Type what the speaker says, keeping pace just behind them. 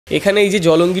এখানে এই যে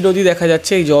জলঙ্গি নদী দেখা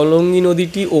যাচ্ছে, এই জলঙ্গি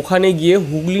নদীটি ওখানে গিয়ে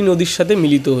হুগলি নদীর সাথে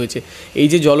মিলিত হয়েছে। এই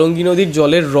যে জলঙ্গি নদীর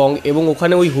জলের রং এবং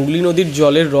ওখানে ওই হুগলি নদীর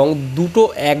জলের রং দুটো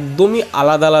একদমই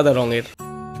আলাদা আলাদা রঙের।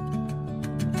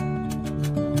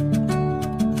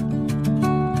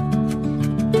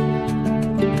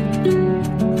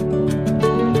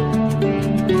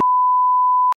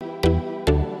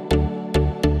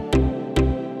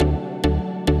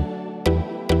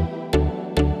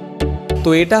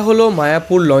 তো এটা হলো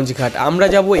মায়াপুর লঞ্চঘাট। আমরা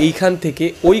যাব এইখান থেকে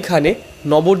ওইখানে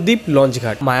নবদ্বীপ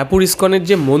লঞ্চঘাট। মায়াপুর ইস্কনের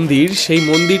যে মন্দির, সেই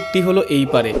মন্দিরটি হলো এই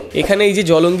পারে। এখানে এই যে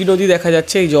জলঙ্গি নদী দেখা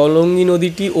যাচ্ছে, এই জলঙ্গি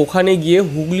নদীটি ওখানে গিয়ে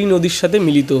হুগলি নদীর সাথে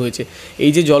মিলিত হয়েছে।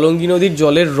 এই যে জলঙ্গি নদীর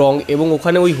জলের রং এবং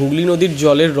ওখানে ওই হুগলি নদীর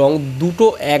জলের রং দুটো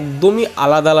একদমই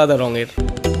আলাদা আলাদা রঙের।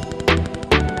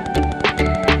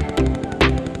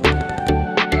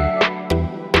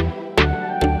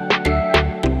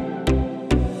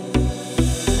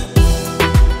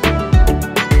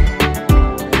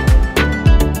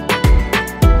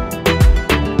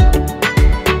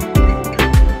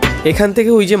 এখান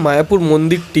থেকে ওই যে মায়াপুর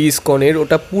মন্দিরটি ইস্কনের,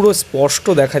 ওটা পুরো স্পষ্ট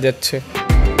দেখা যাচ্ছে।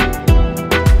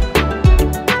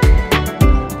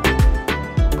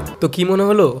 তো কি মনে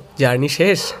হলো, জার্নি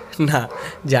শেষ? না,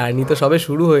 জার্নি তো সবে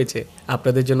শুরু হয়েছে।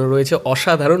 আপনাদের জন্য রয়েছে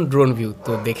অসাধারণ ড্রোন ভিউ।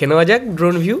 তো দেখে নেওয়া যাক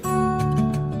ড্রোন ভিউ।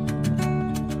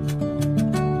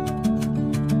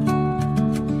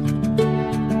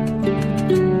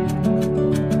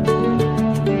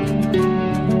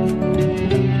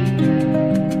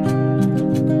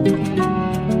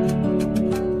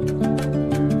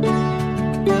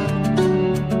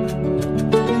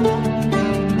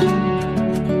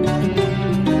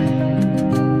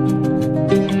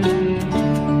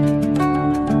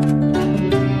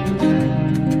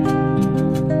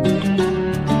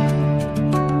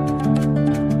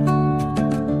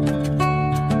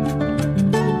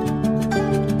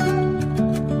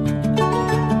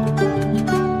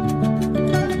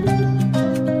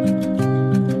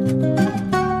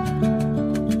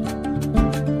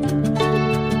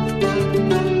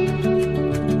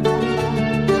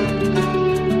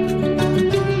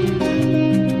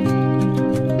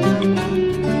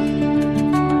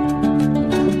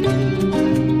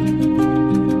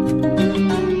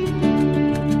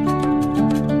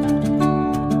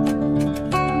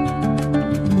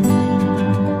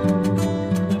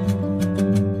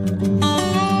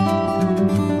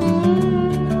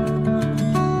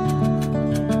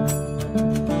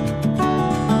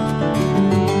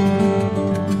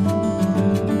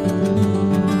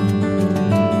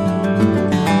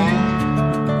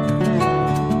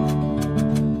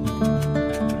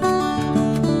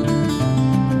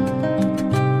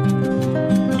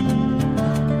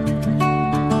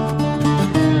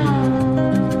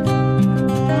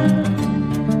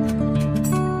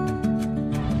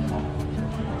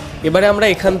 এবারে আমরা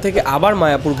এখান থেকে আবার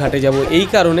মায়াপুর ঘাটে যাব, এই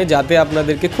কারণে যাতে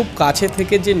আপনাদেরকে খুব কাছে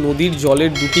থেকে যে নদীর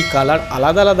জলের দুটি কালার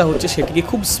আলাদা আলাদা হচ্ছে সেটিকে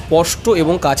খুব স্পষ্ট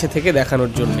এবং কাছে থেকে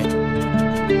দেখানোর জন্যে।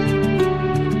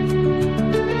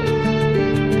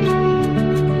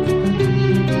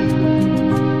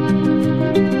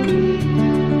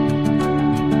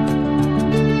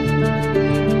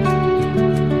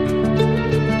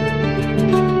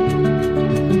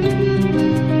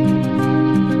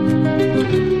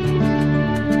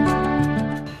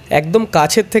 একদম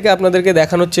কাছের থেকে আপনাদেরকে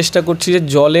দেখানোর চেষ্টা করছি যে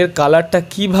জলের কালারটা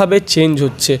কিভাবে চেঞ্জ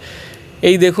হচ্ছে।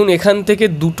 এই দেখুন, এখান থেকে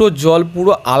দুটো জল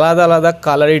পুরো আলাদা আলাদা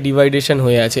কালারে ডিভাইডেশন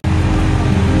হয়ে আছে।